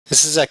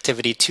This is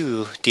activity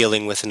 2,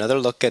 dealing with another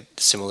look at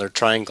similar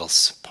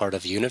triangles, part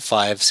of Unit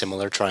 5,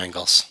 Similar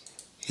Triangles.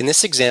 In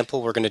this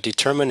example, we're going to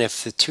determine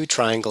if the two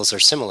triangles are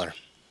similar.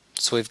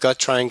 So we've got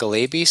triangle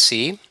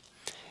ABC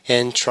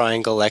and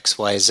triangle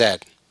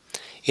XYZ.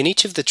 In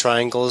each of the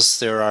triangles,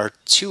 there are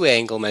two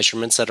angle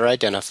measurements that are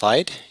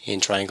identified.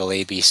 In triangle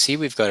ABC,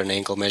 we've got an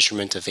angle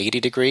measurement of 80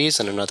 degrees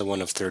and another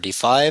one of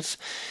 35.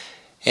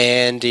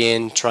 And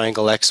in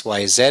triangle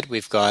XYZ,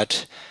 we've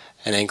got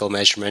an angle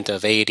measurement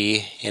of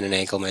 80 and an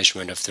angle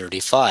measurement of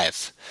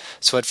 35.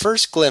 So at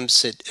first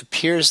glimpse, it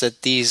appears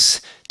that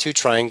these two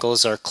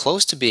triangles are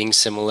close to being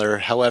similar.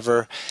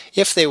 However,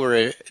 if they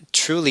were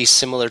truly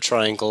similar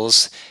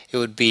triangles, it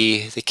would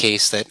be the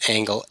case that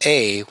angle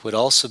A would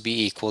also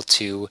be equal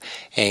to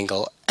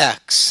angle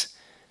X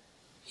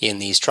in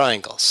these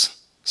triangles.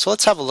 So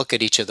let's have a look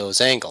at each of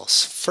those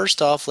angles.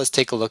 First off, let's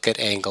take a look at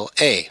angle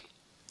A.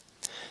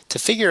 To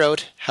figure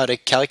out how to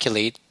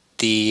calculate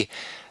the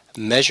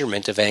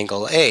measurement of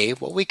angle A,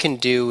 what we can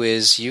do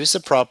is use the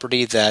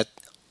property that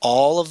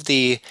all of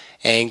the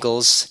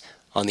angles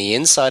on the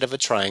inside of a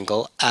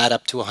triangle add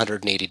up to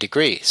 180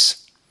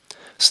 degrees.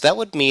 So that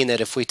would mean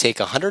that if we take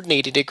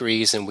 180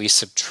 degrees and we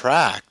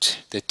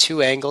subtract the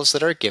two angles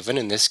that are given,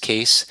 in this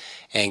case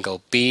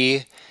angle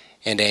B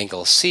and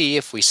angle C,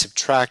 if we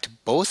subtract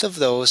both of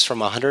those from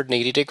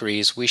 180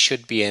 degrees, we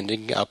should be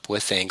ending up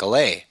with angle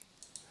A.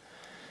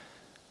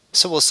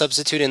 So we'll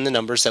substitute in the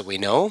numbers that we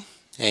know.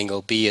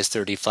 Angle B is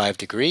 35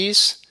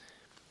 degrees,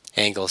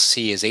 angle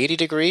C is 80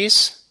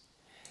 degrees,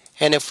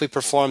 and if we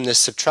perform this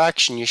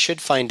subtraction, you should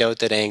find out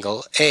that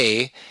angle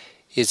A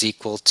is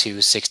equal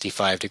to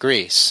 65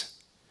 degrees.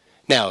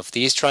 Now, if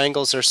these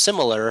triangles are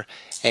similar,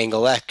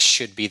 angle X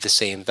should be the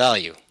same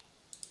value.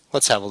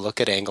 Let's have a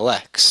look at angle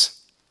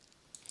X.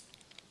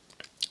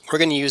 We're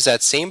going to use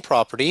that same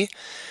property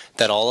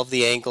that all of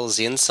the angles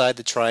inside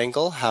the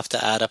triangle have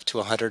to add up to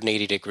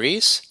 180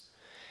 degrees.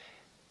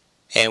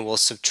 And we'll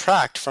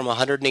subtract from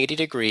 180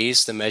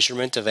 degrees the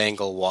measurement of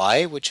angle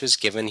Y, which was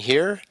given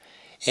here,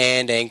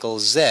 and angle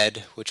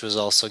Z, which was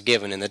also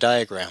given in the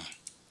diagram.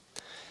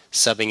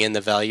 Subbing in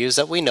the values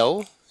that we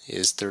know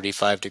is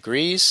 35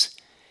 degrees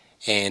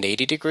and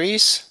 80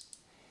 degrees.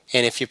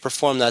 And if you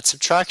perform that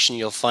subtraction,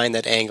 you'll find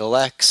that angle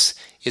X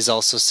is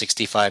also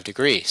 65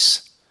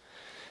 degrees.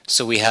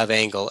 So we have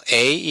angle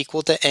A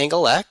equal to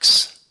angle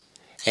X,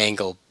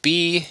 angle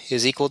B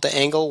is equal to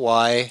angle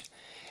Y,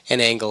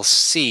 and angle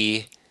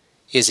C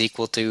is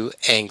equal to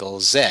angle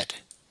Z.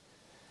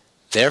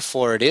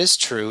 Therefore, it is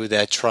true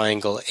that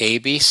triangle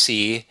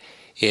ABC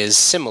is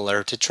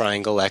similar to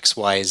triangle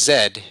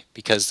XYZ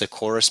because the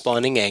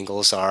corresponding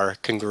angles are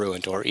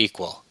congruent or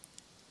equal.